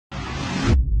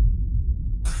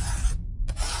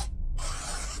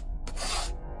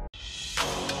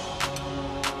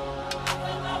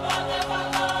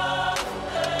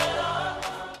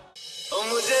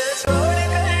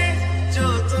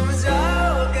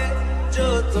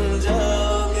तुम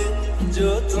जाओगे, जो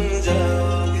तुम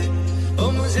जाओगे, ओ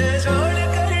मुझे छोड़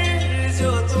कर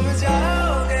जो तुम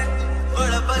जाओगे,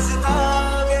 बड़ा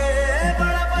पछताओगे,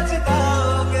 बड़ा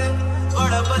पछताओगे,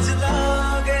 बड़ा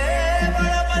पछताओगे,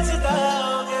 बड़ा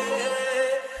पछताओगे।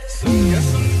 सुनिया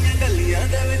सुनिया गलियां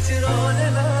दे विच रोल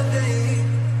ना गई,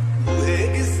 बूहे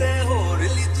किसे होर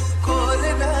ली तू खोल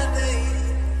ना दई।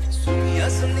 सुनिया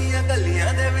सुनिया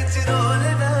गलियां दे विच रोल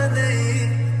ना दई,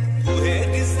 बूहे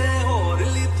किसे होर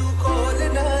ली तू खोल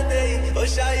ना दई। ओ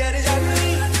शायर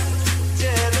जानी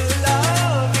चैन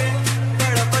लाओगे,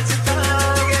 बड़ा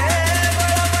पछताओगे,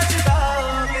 बड़ा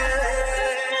पछताओगे।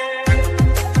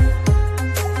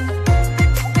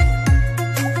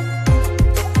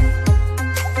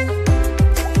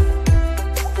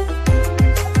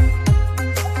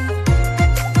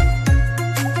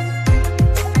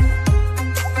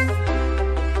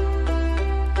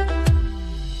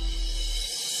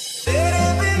 तेरे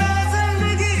बिना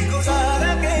जिंदगी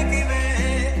गुजारांगे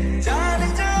किवें, जान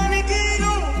जान की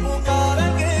यूं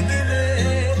पुकारांगे किवें।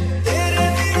 तेरे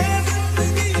बिना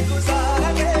जिंदगी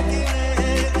गुजारांगे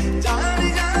किवें, जान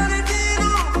जान की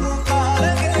यूं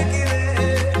पुकारांगे किवें।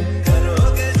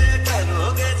 करोगे जे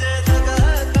दगा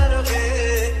करोगे,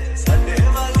 साडे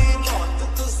वाली मौत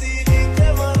तुसी नीते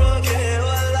मरोगे।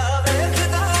 वाला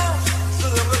वेखदा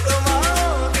जुल्म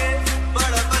कमाओगे,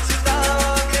 बड़ा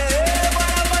पछताओगे,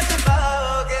 बड़ा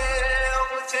पछताओगे। ओ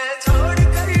मुझे छोड़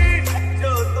कर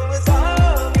जो तुम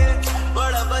जाओगे,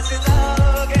 बड़ा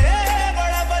पछताओगे,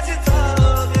 बड़ा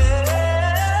पछताओगे।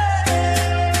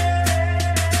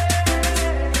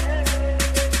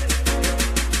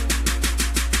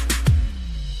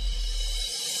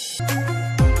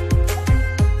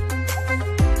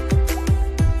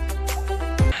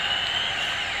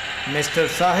 Mr.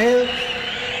 Sahil,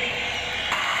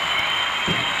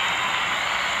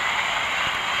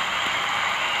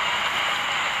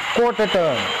 quarter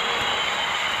turn,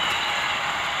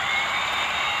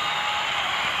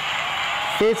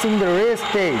 facing the race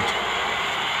stage.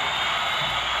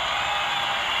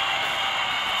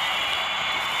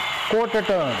 Quarter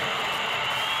turn,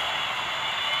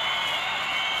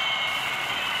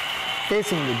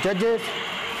 facing the judges.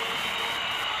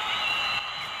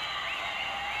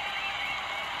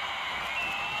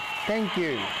 Thank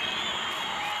you.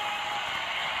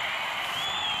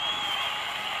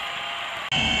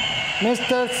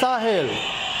 Mr. Sahil.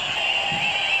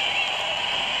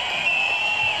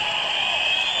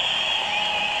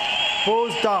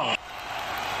 Pose down.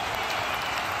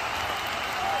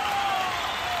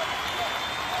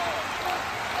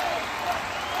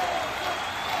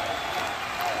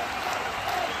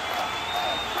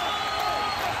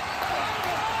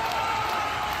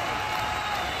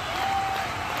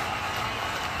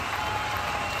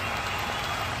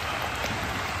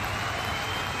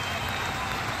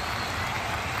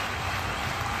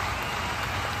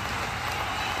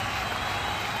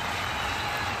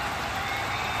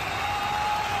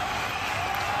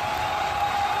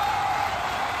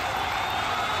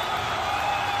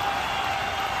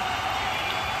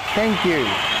 Thank you.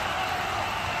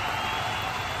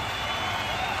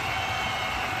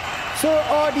 So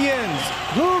audience,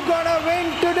 who gonna win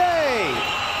today?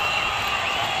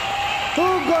 Who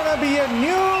gonna be a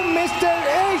new Mr.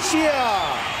 Asia?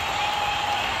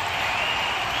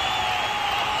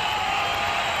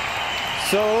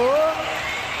 So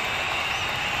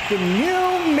the new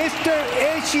Mr.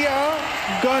 Asia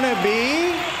gonna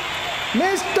be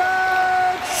Mr.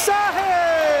 Sahil.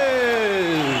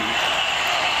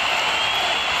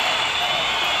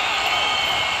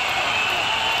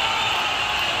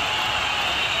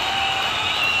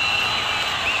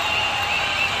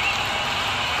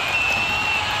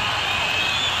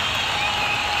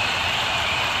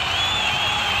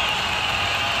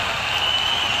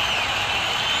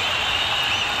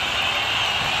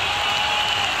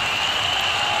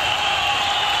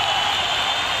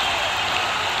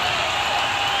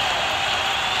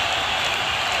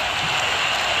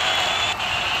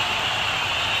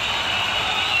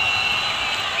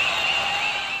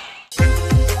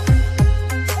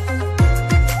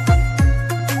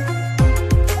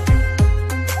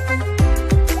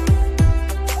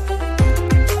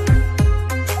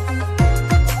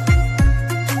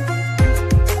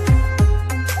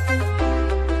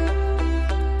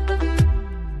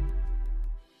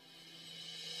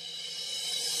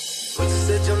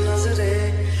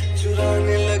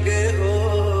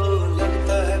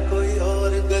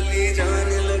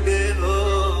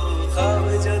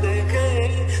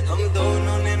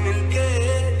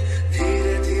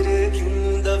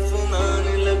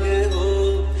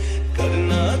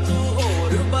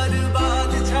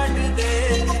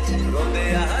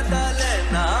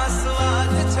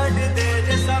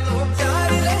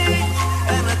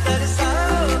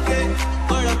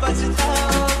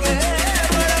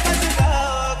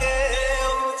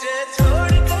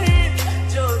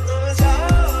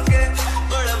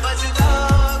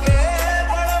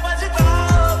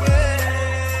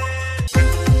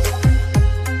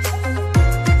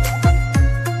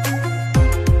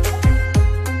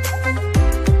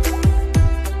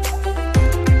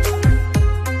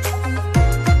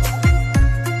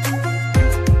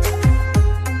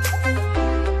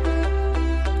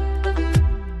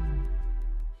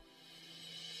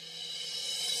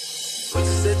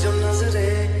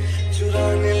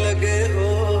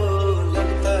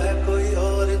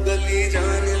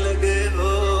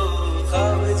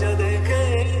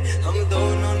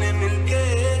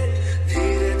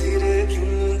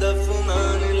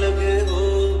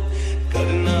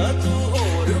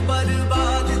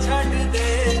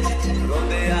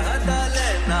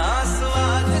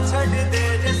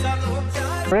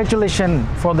 Congratulations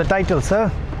for the title, sir.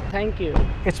 Thank you.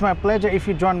 It's my pleasure if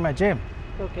you join my gym.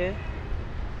 Okay.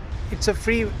 It's a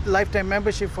free lifetime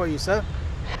membership for you, sir.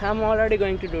 I'm already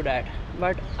going to do that,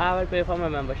 but I will pay for my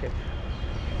membership.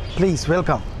 Please,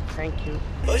 welcome. Thank you.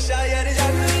 ओ शायर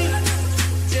जानी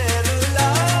चैन